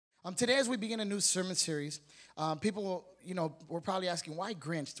Today, as we begin a new sermon series, people, we're probably asking, why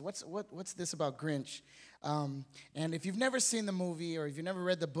Grinched? What's this about Grinch? And if you've never seen the movie or if you've never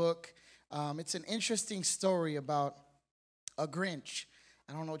read the book, it's an interesting story about a Grinch.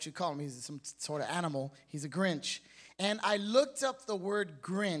 I don't know what you call him. He's some sort of animal. He's a Grinch. And I looked up the word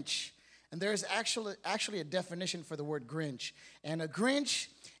Grinch, and there's actually a definition for the word Grinch. And a Grinch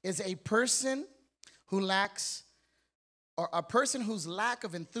is a person who lacks, or a person whose lack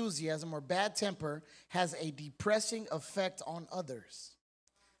of enthusiasm or bad temper has a depressing effect on others.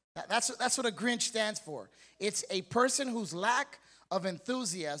 That's what a Grinch stands for. It's a person whose lack of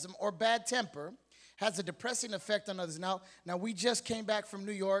enthusiasm or bad temper has a depressing effect on others. Now we just came back from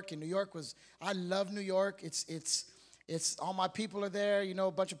New York, and New York I love New York. It's all my people are there,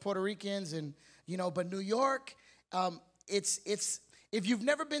 a bunch of Puerto Ricans, and but New York, it's if you've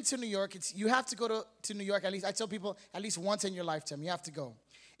never been to New York, you have to go to New York. At least I tell people at least once in your lifetime, you have to go.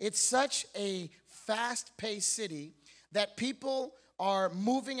 It's such a fast-paced city that people are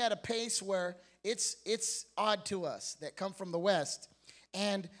moving at a pace where it's odd to us that come from the West.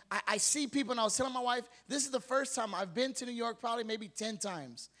 And I see people, and I was telling my wife, this is the first time I've been to New York, probably maybe 10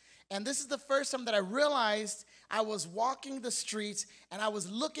 times. And this is the first time that I realized I was walking the streets and I was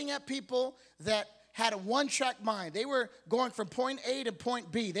looking at people that had a one-track mind. They were going from point A to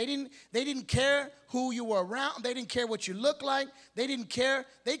point B. They didn't care who you were around. They didn't care what you looked like. They didn't care.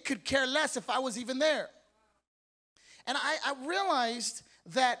 They could care less if I was even there. And I realized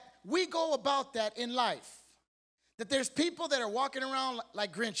that we go about that in life. That there's people that are walking around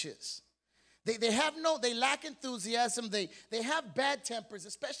like Grinches. They lack enthusiasm. They have bad tempers,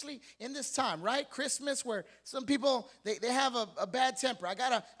 especially in this time, right? Christmas, where some people they have a bad temper. I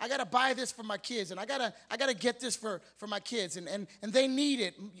gotta buy this for my kids, and I gotta get this for my kids, and they need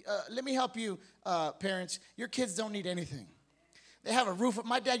it. Let me help you, parents. Your kids don't need anything. They have a roof.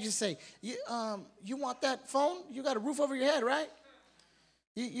 My dad used to say, "You want that phone? You got a roof over your head, right?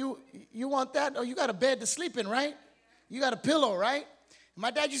 You want that? Oh, you got a bed to sleep in, right? You got a pillow, right?" My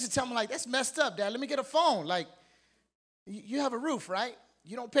dad used to tell me, like, "That's messed up, Dad. Let me get a phone. Like, you have a roof, right?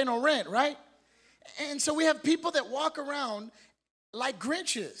 You don't pay no rent, right?" And so we have people that walk around like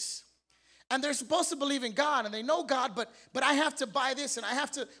Grinches. And they're supposed to believe in God, and they know God, but I have to buy this, and I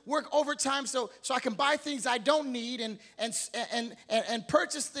have to work overtime so I can buy things I don't need and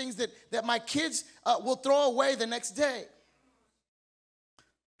purchase things that my kids will throw away the next day.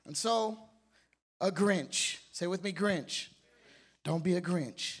 And so, a Grinch. Say with me, Grinch. Don't be a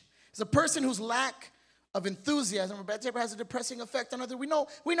Grinch. It's a person whose lack of enthusiasm or bad temper has a depressing effect on others. We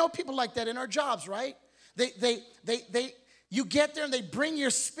know people like that in our jobs, right? You get there and they bring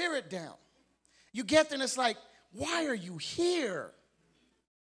your spirit down. You get there and it's like, why are you here?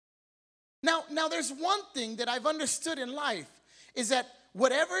 Now there's one thing that I've understood in life is that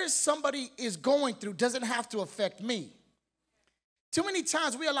whatever somebody is going through doesn't have to affect me. Too many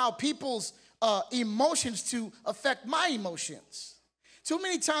times we allow people's emotions to affect my emotions. Too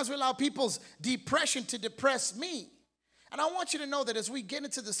many times we allow people's depression to depress me. And I want you to know that as we get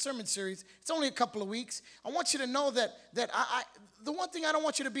into the sermon series, it's only a couple of weeks. I want you to know that the one thing I don't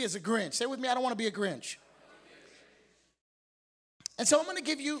want you to be is a Grinch. Say with me, I don't want to be a Grinch. And so I'm going to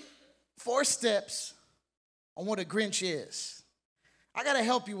give you 4 steps on what a Grinch is. I got to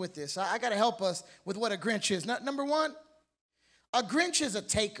help you with this. I got to help us with what a Grinch is. Number 1, a Grinch is a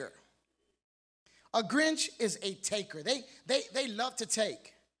taker. A Grinch is a taker. They love to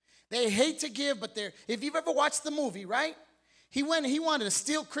take. They hate to give, but if you've ever watched the movie, right? He wanted to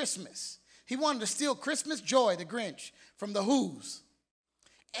steal Christmas. He wanted to steal Christmas joy, the Grinch, from the Who's.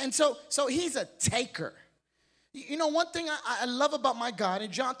 And so he's a taker. One thing I love about my God,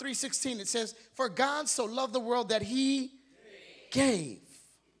 in John 3:16, it says, "For God so loved the world that he gave."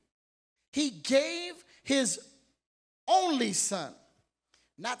 He gave his only son.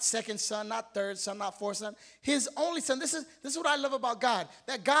 Not second son, not third son, not fourth son. His only son. This is what I love about God.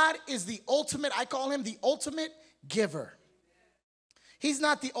 That God is the ultimate, I call him the ultimate giver. He's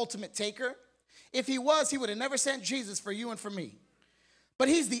not the ultimate taker. If he was, he would have never sent Jesus for you and for me. But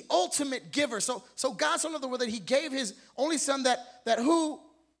he's the ultimate giver. So God so loved the world that he gave his only son that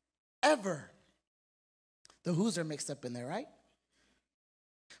whoever, the who's are mixed up in there, right?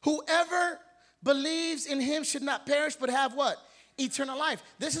 Whoever believes in him should not perish but have what? Eternal life.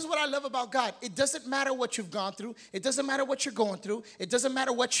 This is what I love about God. It doesn't matter what you've gone through. It doesn't matter what you're going through. It doesn't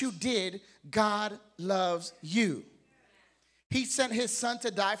matter what you did. God loves you. He sent his son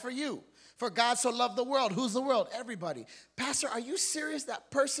to die for you. For God so loved the world. Who's the world? Everybody. Pastor, are you serious? That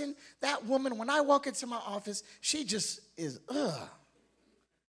person, that woman, when I walk into my office, she just is,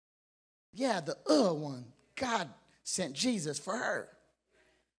 Yeah, the one. God sent Jesus for her.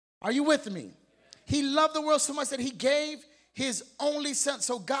 Are you with me? He loved the world so much that he gave his only son.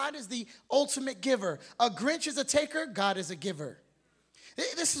 So God is the ultimate giver. A Grinch is a taker. God is a giver.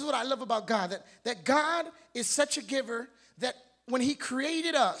 This is what I love about God, that God is such a giver that when he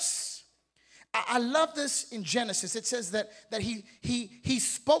created us, I love this in Genesis. It says that he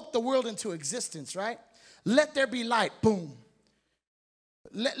spoke the world into existence, right? Let there be light, boom.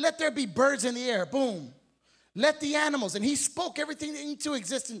 Let there be birds in the air, boom. Let the animals, and he spoke everything into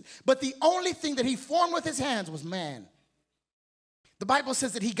existence. But the only thing that he formed with his hands was man. The Bible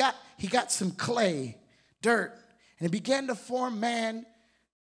says that he got some clay, dirt, and he began to form man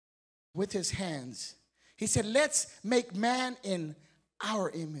with his hands. He said, let's make man in our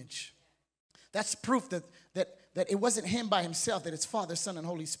image. That's proof that it wasn't him by himself, that it's Father, Son, and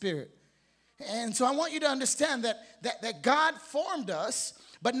Holy Spirit. And so I want you to understand that God formed us,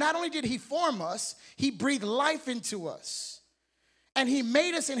 but not only did he form us, he breathed life into us. And he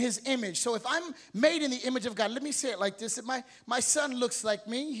made us in his image. So if I'm made in the image of God, let me say it like this. My son looks like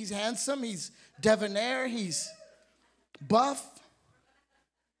me. He's handsome. He's debonair. He's buff.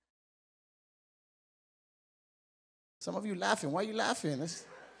 Some of you laughing. Why are you laughing? I'm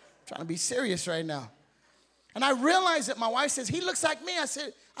trying to be serious right now. And I realized that my wife says, he looks like me.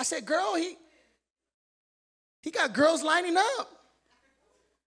 I said, girl, he got girls lining up.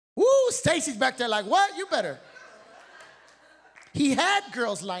 Woo, Stacy's back there like, what? You better. He had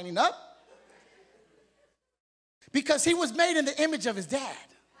girls lining up because he was made in the image of his dad.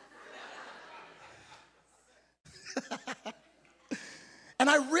 And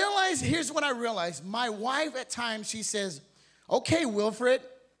I realized, here's what I realized. My wife at times, she says, okay, Wilfred.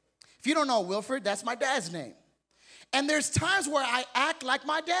 If you don't know Wilfred, that's my dad's name. And there's times where I act like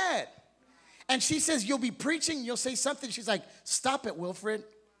my dad. And she says, you'll be preaching, you'll say something. She's like, stop it, Wilfred.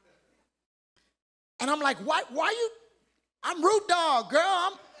 And I'm like, why you? I'm Root Dog,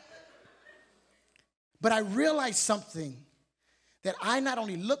 girl. But I realized something, that I not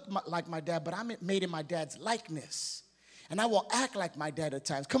only look like my dad, but I'm made in my dad's likeness. And I will act like my dad at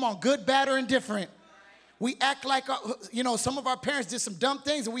times. Come on, good, bad, or indifferent. We act like, some of our parents did some dumb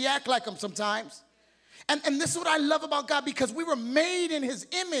things, and we act like them sometimes. And this is what I love about God, because we were made in his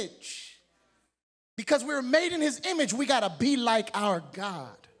image. Because we were made in his image, we got to be like our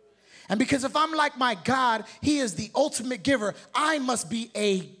God. And because if I'm like my God, he is the ultimate giver. I must be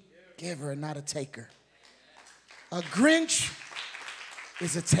a giver and not a taker. A Grinch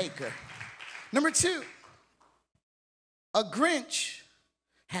is a taker. Number 2, a Grinch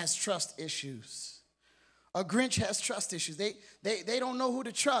has trust issues. A Grinch has trust issues. They don't know who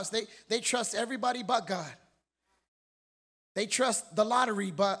to trust. They trust everybody but God. They trust the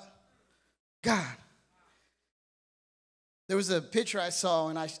lottery but God. There was a picture I saw,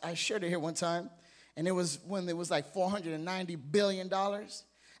 and I shared it here one time, and it was when it was like $490 billion.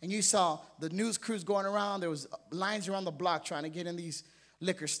 And you saw the news crews going around. There was lines around the block trying to get in these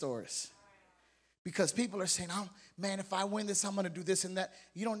liquor stores. Because people are saying, oh, man, if I win this, I'm going to do this and that.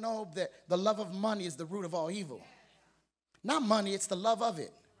 You don't know that the love of money is the root of all evil. Not money, it's the love of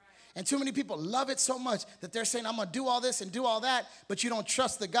it. And too many people love it so much that they're saying, I'm going to do all this and do all that, but you don't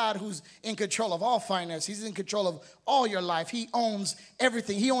trust the God who's in control of all finance. He's in control of all your life. He owns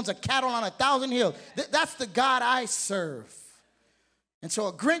everything. He owns a cattle on 1,000 hills. That's the God I serve. And so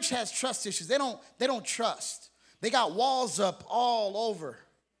a Grinch has trust issues. They don't trust. They got walls up all over.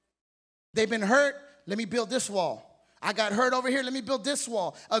 They've been hurt. Let me build this wall. I got hurt over here. Let me build this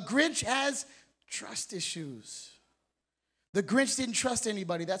wall. A Grinch has trust issues. The Grinch didn't trust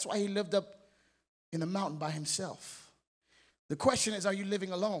anybody. That's why he lived up in the mountain by himself. The question is, are you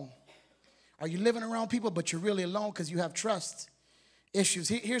living alone? Are you living around people, but you're really alone because you have trust issues?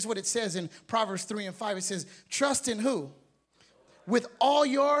 Here's what it says in Proverbs 3 and 5. It says, trust in who? With all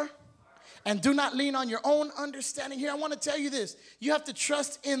your, and do not lean on your own understanding. Here, I want to tell you this. You have to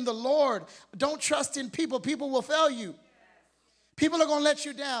trust in the Lord. Don't trust in people. People will fail you. People are going to let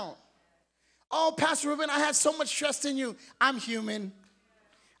you down. Oh, Pastor Ruben, I had so much trust in you. I'm human.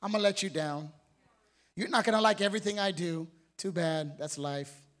 I'm going to let you down. You're not going to like everything I do. Too bad. That's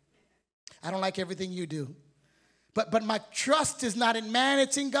life. I don't like everything you do. But my trust is not in man,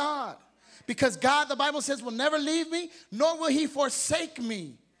 it's in God. Because God, the Bible says, will never leave me, nor will he forsake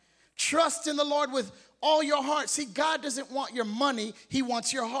me. Trust in the Lord with all your heart. See, God doesn't want your money. He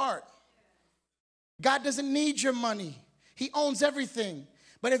wants your heart. God doesn't need your money. He owns everything.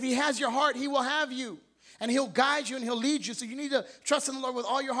 But if he has your heart, he will have you. And he'll guide you and he'll lead you. So you need to trust in the Lord with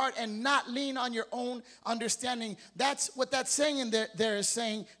all your heart and not lean on your own understanding. That's what that's saying in there is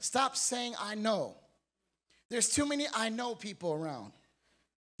saying, stop saying, I know. There's too many I know people around.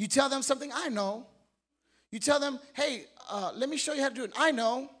 You tell them something, I know. You tell them, hey, let me show you how to do it. I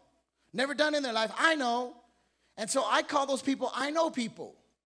know. Never done in their life. I know. And so I call those people, I know people.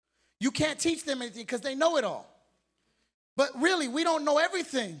 You can't teach them anything because they know it all. But really, we don't know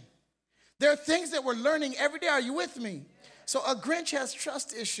everything. There are things that we're learning every day. Are you with me? So a Grinch has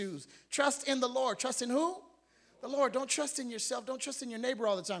trust issues. Trust in the Lord. Trust in who? The Lord. Don't trust in yourself. Don't trust in your neighbor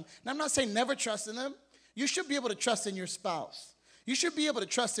all the time. Now, I'm not saying never trust in them. You should be able to trust in your spouse. You should be able to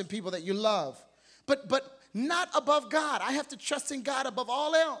trust in people that you love. But not above God. I have to trust in God above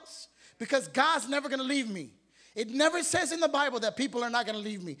all else because God's never going to leave me. It never says in the Bible that people are not going to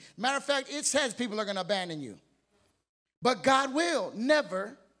leave me. Matter of fact, it says people are going to abandon you. But God will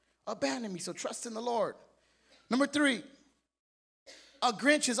never abandon me. So trust in the Lord. Number 3, a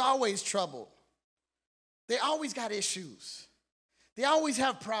Grinch is always troubled. They always got issues. They always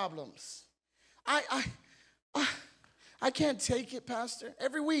have problems. I can't take it, Pastor.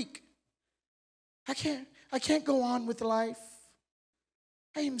 Every week. I can't go on with life.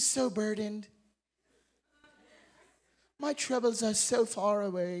 I am so burdened. My troubles are so far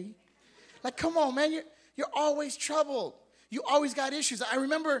away. Like, come on, man. You're always troubled. You always got issues. I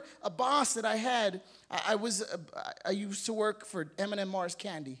remember a boss that I had. I used to work for M&M Mars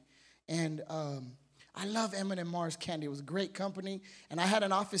Candy. And I love M&M Mars Candy. It was a great company. And I had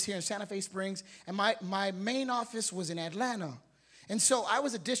an office here in Santa Fe Springs. And my main office was in Atlanta. And so I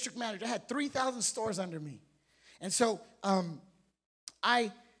was a district manager. I had 3,000 stores under me. And so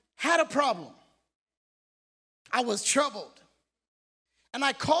I had a problem. I was troubled. And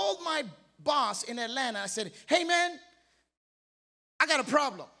I called my boss in Atlanta. I said, hey, man, I got a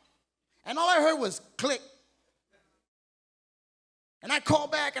problem. And all I heard was click. And I called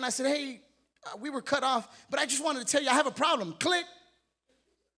back and I said, hey, we were cut off, but I just wanted to tell you I have a problem. Click.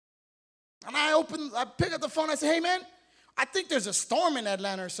 And I pick up the phone. I said, hey, man, I think there's a storm in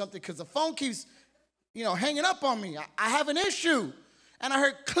Atlanta or something because the phone keeps, hanging up on me. I have an issue. And I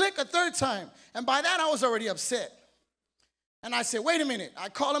heard click a third time. And by that, I was already upset. And I said, wait a minute. I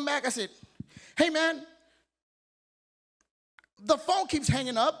called him back. I said, hey, man, the phone keeps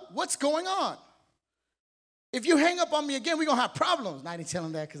hanging up. What's going on? If you hang up on me again, we're going to have problems. And I didn't tell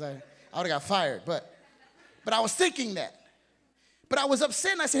him that because I would have got fired. But I was thinking that. But I was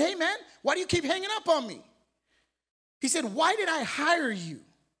upset. And I said, hey, man, why do you keep hanging up on me? He said, why did I hire you?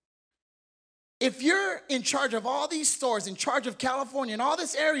 If you're in charge of all these stores, in charge of California and all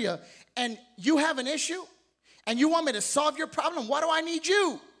this area, and you have an issue, and you want me to solve your problem, why do I need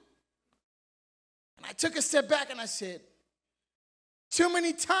you? And I took a step back and I said, too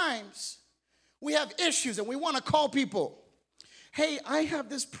many times we have issues and we want to call people, hey, I have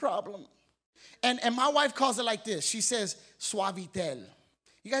this problem. And my wife calls it like this. She says, Suavitel.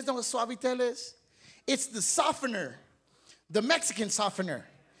 You guys know what Suavitel is? It's the softener, the Mexican softener.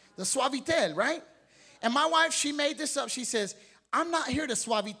 The Suavitel, right? And my wife, she made this up. She says, I'm not here to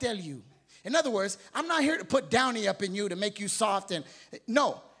Suavitel you. In other words, I'm not here to put Downy up in you to make you soft. And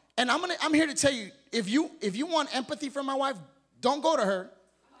no. And I'm here to tell you, if you want empathy from my wife, don't go to her.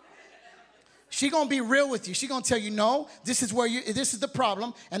 She's going to be real with you. She's going to tell you, no, this is the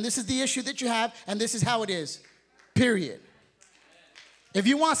problem, and this is the issue that you have, and this is how it is. Period. If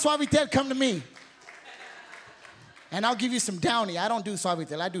you want Suavitel, come to me. And I'll give you some Downy. I don't do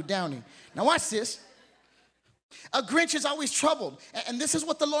Suavitel. I do Downy. Now watch this. A Grinch is always troubled. And this is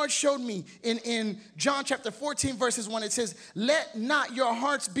what the Lord showed me in John chapter 14, verses 1. It says, let not your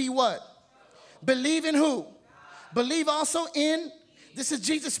hearts be what? Believe in who? Believe also in, this is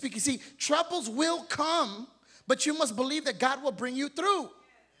Jesus speaking. See, troubles will come, but you must believe that God will bring you through.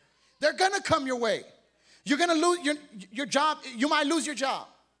 They're going to come your way. You're going to lose your job. You might lose your job.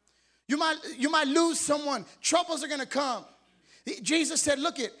 You might lose someone. Troubles are going to come. Jesus said,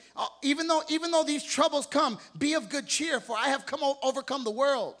 look it, even though these troubles come, be of good cheer, for I have overcome the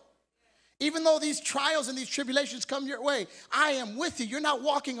world. Even though these trials and these tribulations come your way, I am with you. You're not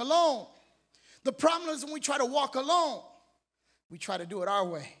walking alone. The problem is when we try to walk alone, we try to do it our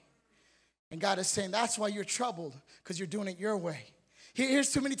way. And God is saying, that's why you're troubled, because you're doing it your way.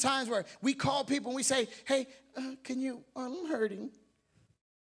 Here's too many times where we call people and we say, hey, I'm hurting.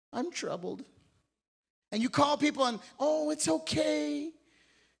 I'm troubled. And you call people and, oh, it's okay.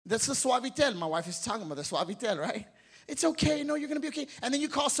 That's the Suavitel. My wife is talking about the Suavitel, right? It's okay. No, you're going to be okay. And then you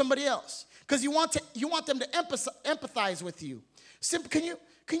call somebody else because you want them to empathize with you.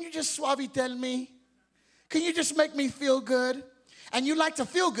 Can you just Suavitel me? Can you just make me feel good? And you like to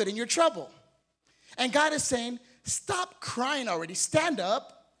feel good in your trouble. And God is saying, stop crying already. Stand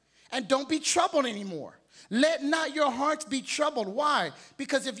up and don't be troubled anymore. Let not your hearts be troubled. Why?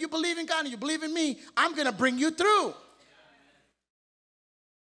 Because if you believe in God and you believe in me, I'm going to bring you through.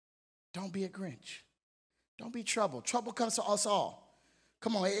 Don't be a Grinch. Don't be troubled. Trouble comes to us all.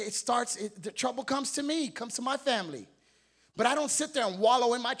 Come on, the trouble comes to me, comes to my family. But I don't sit there and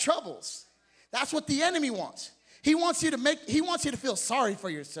wallow in my troubles. That's what the enemy wants. He wants you to feel sorry for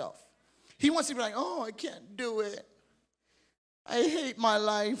yourself. He wants you to be like, oh, I can't do it. I hate my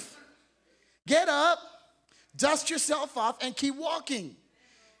life. Get up, dust yourself off, and keep walking.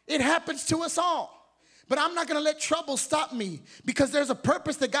 It happens to us all. But I'm not going to let trouble stop me because there's a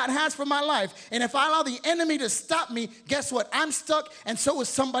purpose that God has for my life. And if I allow the enemy to stop me, guess what? I'm stuck, and so is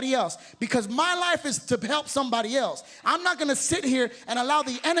somebody else. Because my life is to help somebody else. I'm not going to sit here and allow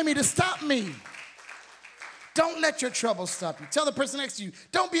the enemy to stop me. Don't let your trouble stop you. Tell the person next to you,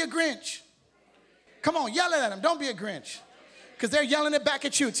 don't be a Grinch. Come on, yell at them. Don't be a Grinch. Because they're yelling it back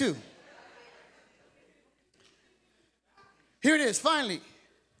at you too. Here it is, finally.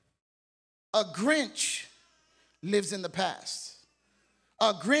 A Grinch lives in the past.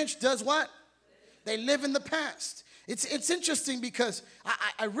 A Grinch does what? They live in the past. It's interesting because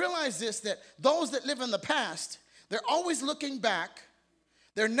I realize this, that those that live in the past, they're always looking back.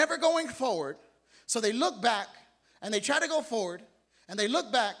 They're never going forward. So they look back and they try to go forward, and they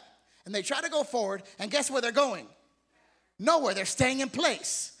look back and they try to go forward, and guess where they're going? Nowhere. They're staying in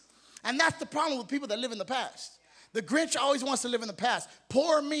place. And that's the problem with people that live in the past. The Grinch always wants to live in the past.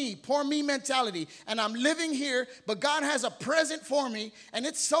 Poor me mentality. And I'm living here, but God has a present for me, and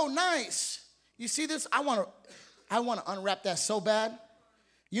it's so nice. You see this? I want to unwrap that so bad.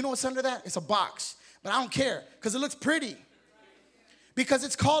 You know what's under that? It's a box. But I don't care because it looks pretty. Because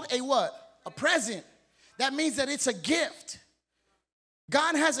it's called a what? A present. That means that it's a gift.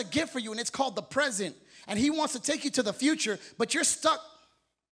 God has a gift for you, and it's called the present. And he wants to take you to the future, but you're stuck.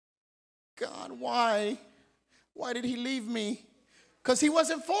 God, why? Why did he leave me? Because he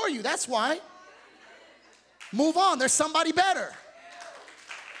wasn't for you. That's why. Move on. There's somebody better.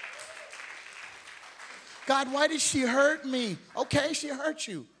 God, why did she hurt me? Okay, she hurt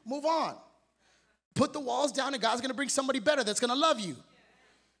you. Move on. Put the walls down, and God's going to bring somebody better that's going to love you.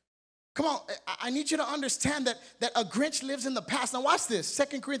 Come on. I need you to understand that a Grinch lives in the past. Now watch this.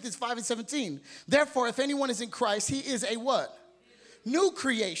 2 Corinthians 5:17. Therefore, if anyone is in Christ, he is a what? New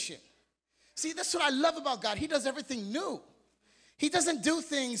creation. See, that's what I love about God. He does everything new. He doesn't do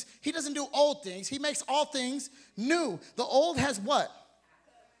old things. He makes all things new. The old has what?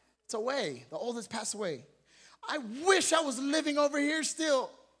 It's away. The old has passed away. I wish I was living over here still.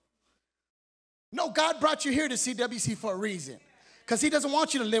 No, God brought you here to CWC for a reason. Because he doesn't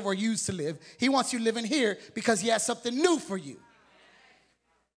want you to live where you used to live. He wants you living here because he has something new for you.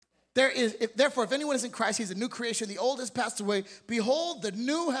 Therefore, if anyone is in Christ, he's a new creation. The old has passed away. Behold, the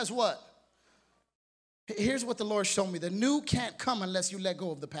new has what? Here's what the Lord showed me. The new can't come unless you let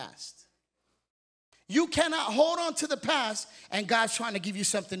go of the past. You cannot hold on to the past and God's trying to give you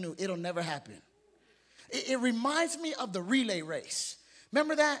something new. It'll never happen. It reminds me of the relay race.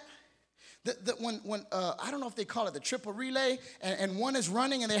 Remember that? When I don't know if they call it the triple relay, and one is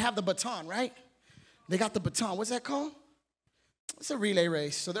running and they have the baton, right? They got the baton. What's that called? It's a relay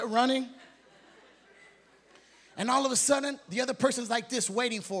race. So they're running. And all of a sudden, the other person's like this,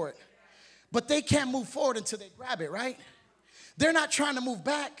 waiting for it. But they can't move forward until they grab it, right? They're not trying to move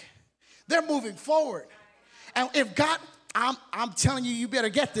back. They're moving forward. And if God, I'm telling you, you better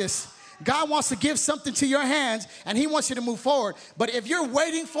get this. God wants to give something to your hands, and he wants you to move forward. But if you're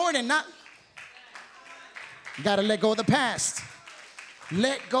waiting for it and not, you got to let go of the past.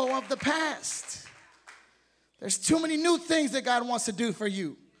 Let go of the past. There's too many new things that God wants to do for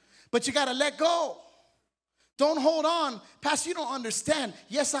you. But you got to let go. Don't hold on. Pastor, you don't understand.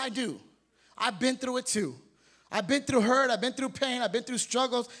 Yes, I do. I've been through it too. I've been through hurt. I've been through pain. I've been through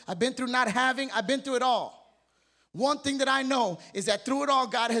struggles. I've been through not having. I've been through it all. One thing that I know is that through it all,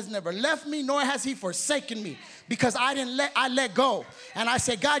 God has never left me, nor has he forsaken me, because I let go. And I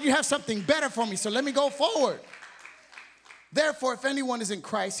said, God, you have something better for me, so let me go forward. Therefore, if anyone is in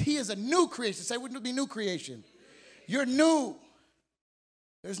Christ, he is a new creation. Say, wouldn't it be new creation? You're new.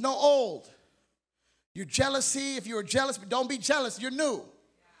 There's no old. Your jealousy, if you were jealous, but don't be jealous, you're new.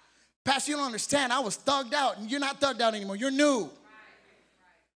 Pastor, you don't understand. I was thugged out, and you're not thugged out anymore. You're new.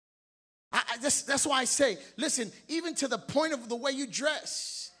 That's why I say, listen, even to the point of the way you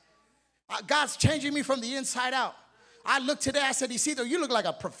dress, God's changing me from the inside out. I looked today, I said, Isidro, you look like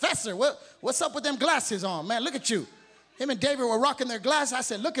a professor. What's up with them glasses on, man? Look at you. Him and David were rocking their glasses. I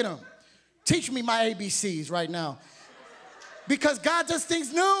said, look at them. Teach me my ABCs right now. Because God does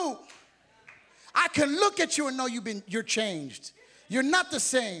things new. I can look at you and know you're changed. You're not the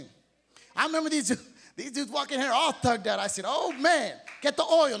same. I remember these dudes walking here all thugged out. I said, oh, man, get the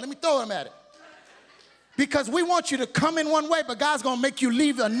oil. Let me throw them at it. Because we want you to come in one way, but God's going to make you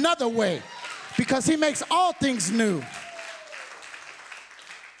leave another way. Because he makes all things new.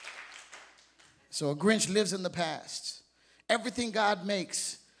 So a Grinch lives in the past. Everything God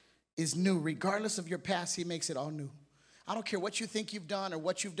makes is new. Regardless of your past, he makes it all new. I don't care what you think you've done or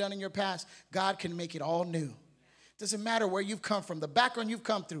what you've done in your past. God can make it all new. Doesn't matter where you've come from, the background you've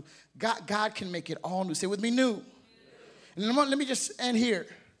come through. God can make it all new. Say with me, new. And let me just end here.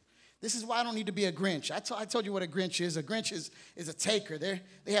 This is why I don't need to be a Grinch. I told you what a Grinch is. A Grinch is a taker.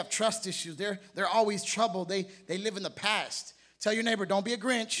 They have trust issues. They're always troubled. They live in the past. Tell your neighbor, don't be a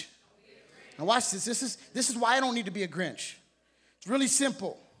Grinch. Now watch this. This is why I don't need to be a Grinch. It's really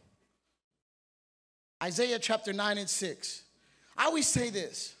simple. Isaiah chapter 9 and 6. I always say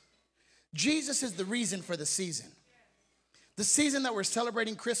this. Jesus is the reason for the season. The season that we're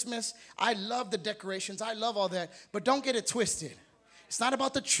celebrating Christmas, I love the decorations. I love all that. But don't get it twisted. It's not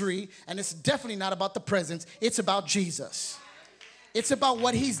about the tree, and it's definitely not about the presents. It's about Jesus. It's about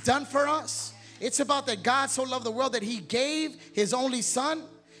what he's done for us. It's about that God so loved the world that he gave his only son.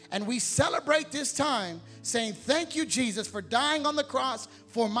 And we celebrate this time saying, thank you, Jesus, for dying on the cross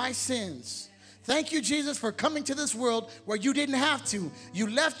for my sins. Thank you, Jesus, for coming to this world where you didn't have to. You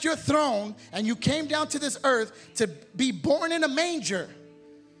left your throne and you came down to this earth to be born in a manger,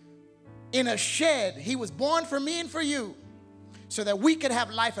 in a shed. He was born for me and for you so that we could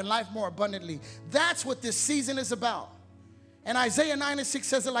have life and life more abundantly. That's what this season is about. And Isaiah 9 and 6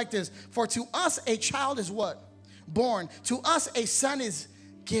 says it like this. For to us a child is what? Born. To us a son is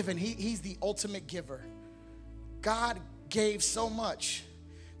given. He's the ultimate giver. God gave so much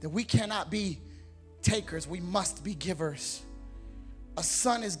that we cannot be takers, we must be givers. A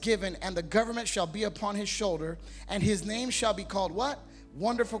son is given, and the government shall be upon his shoulder, and his name shall be called what?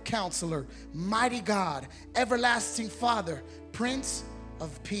 Wonderful Counselor, Mighty God, Everlasting Father, Prince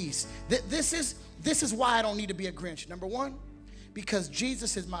of Peace. This is why I don't need to be a Grinch. Number one, because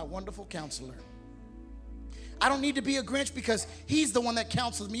Jesus is my wonderful counselor. I don't need to be a Grinch because he's the one that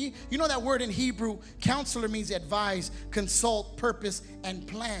counsels me. You know that word in Hebrew, counselor means advise, consult, purpose, and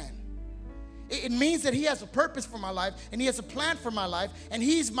plan. It means that he has a purpose for my life and he has a plan for my life and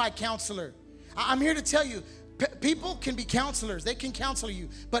he's my counselor. I'm here to tell you, people can be counselors. They can counsel you,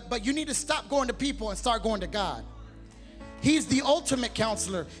 but you need to stop going to people and start going to God. He's the ultimate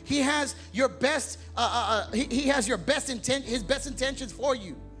counselor. He has your best. He has your best intent. His best intentions for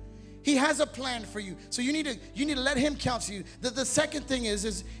you. He has a plan for you. So you need to let him counsel you. The second thing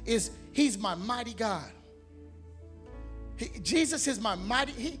is he's my mighty God. Jesus is my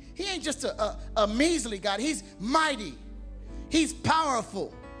mighty. He ain't just a measly God. He's mighty. He's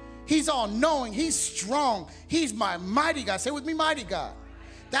powerful. He's all-knowing. He's strong. He's my mighty God. Say with me, mighty God.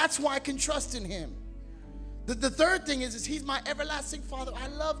 That's why I can trust in him. The third thing is he's my everlasting Father. I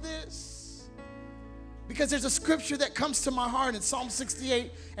love this because there's a scripture that comes to my heart in Psalm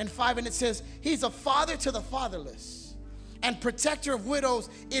 68 and 5, and it says, he's a father to the fatherless and protector of widows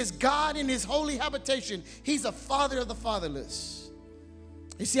is God in his holy habitation. He's a father of the fatherless.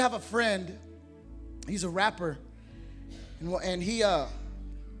 You see, I have a friend. He's a rapper, and he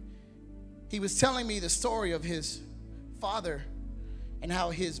was telling me the story of his father and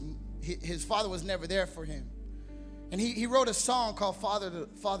how his father was never there for him. And he wrote a song called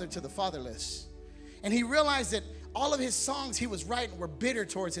Father to the Fatherless. And he realized that all of his songs he was writing were bitter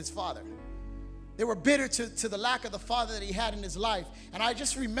towards his father. They were bitter to the lack of the father that he had in his life. And I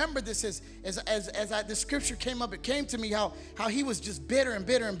just remembered this as the scripture came up. It came to me how he was just bitter and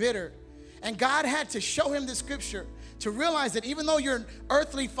bitter and bitter. And God had to show him the scripture to realize that even though your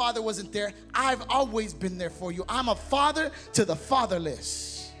earthly father wasn't there, I've always been there for you. I'm a father to the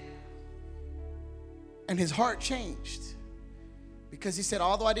fatherless. And his heart changed because he said,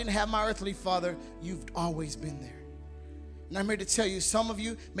 although I didn't have my earthly father, you've always been there. And I'm here to tell you, some of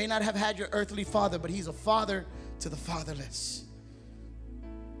you may not have had your earthly father, but he's a father to the fatherless.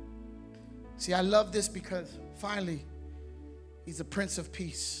 See, I love this because finally, he's a Prince of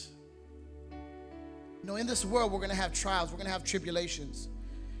Peace. You know, in this world, we're going to have trials. We're going to have tribulations.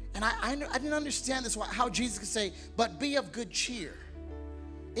 And I didn't understand this, how Jesus could say, but be of good cheer.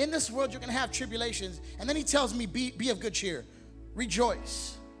 In this world, you're going to have tribulations. And then he tells me, be of good cheer.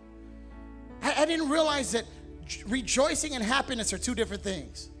 Rejoice. I didn't realize that rejoicing and happiness are two different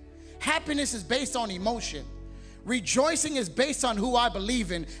things. Happiness is based on emotion. Rejoicing is based on who I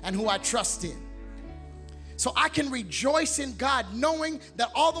believe in and who I trust in. So I can rejoice in God knowing that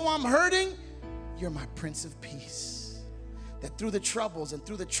although I'm hurting, you're my Prince of Peace. That through the troubles and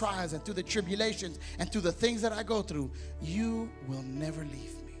through the trials and through the tribulations and through the things that I go through, you will never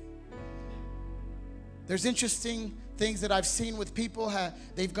leave me. There's interesting things that I've seen with people.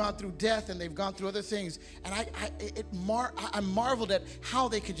 They've gone through death and they've gone through other things. And I marveled at how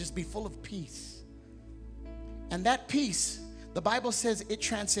they could just be full of peace. And that peace, The Bible says it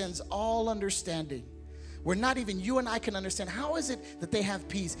transcends all understanding. Where not even you and I can understand. How is it that they have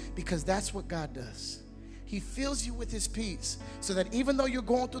peace? Because that's what God does. He fills you with his peace so that even though you're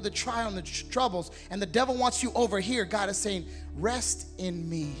going through the trial and the troubles and the devil wants you over here, God is saying, rest in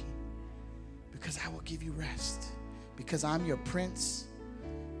me because I will give you rest because I'm your Prince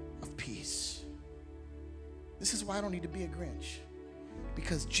of Peace. This is why I don't need to be a Grinch,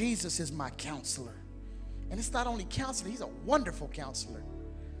 because Jesus is my counselor. And it's not only counselor, he's a wonderful counselor.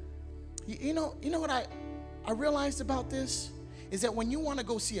 You know what I realized about this is that when you want to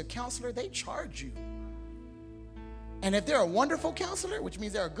go see a counselor, they charge you. And if they're a wonderful counselor, which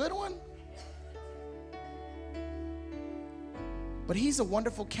means they're a good one, but he's a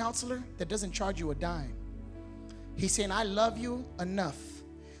wonderful counselor that doesn't charge you a dime. He's saying, I love you enough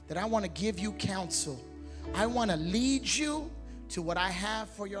that I want to give you counsel. I want to lead you to what I have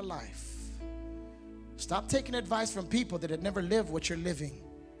for your life. Stop taking advice from people that have never lived what you're living.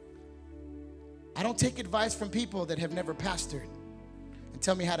 I don't take advice from people that have never pastored and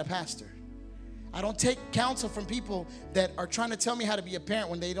tell me how to pastor. I don't take counsel from people that are trying to tell me how to be a parent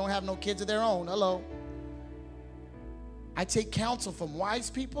when they don't have no kids of their own. Hello. I take counsel from wise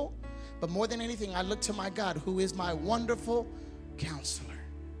people, but more than anything, I look to my God, who is my wonderful counselor.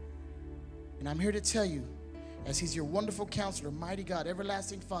 And I'm here to tell you, as he's your wonderful counselor, mighty God,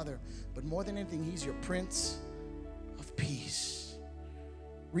 everlasting Father, but more than anything, he's your Prince of Peace.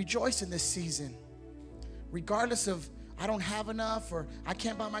 Rejoice in this season. Regardless of, I don't have enough or I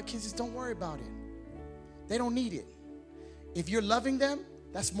can't buy my kids, just don't worry about it. They don't need it. If you're loving them,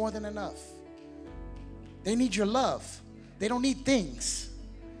 that's more than enough. They need your love. They don't need things,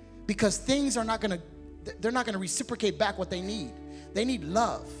 because things are not going to, they're not going to reciprocate back what they need. They need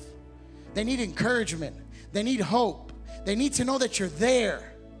love. They need encouragement. They need hope. They need to know that you're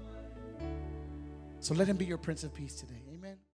there. So let him be your Prince of Peace today.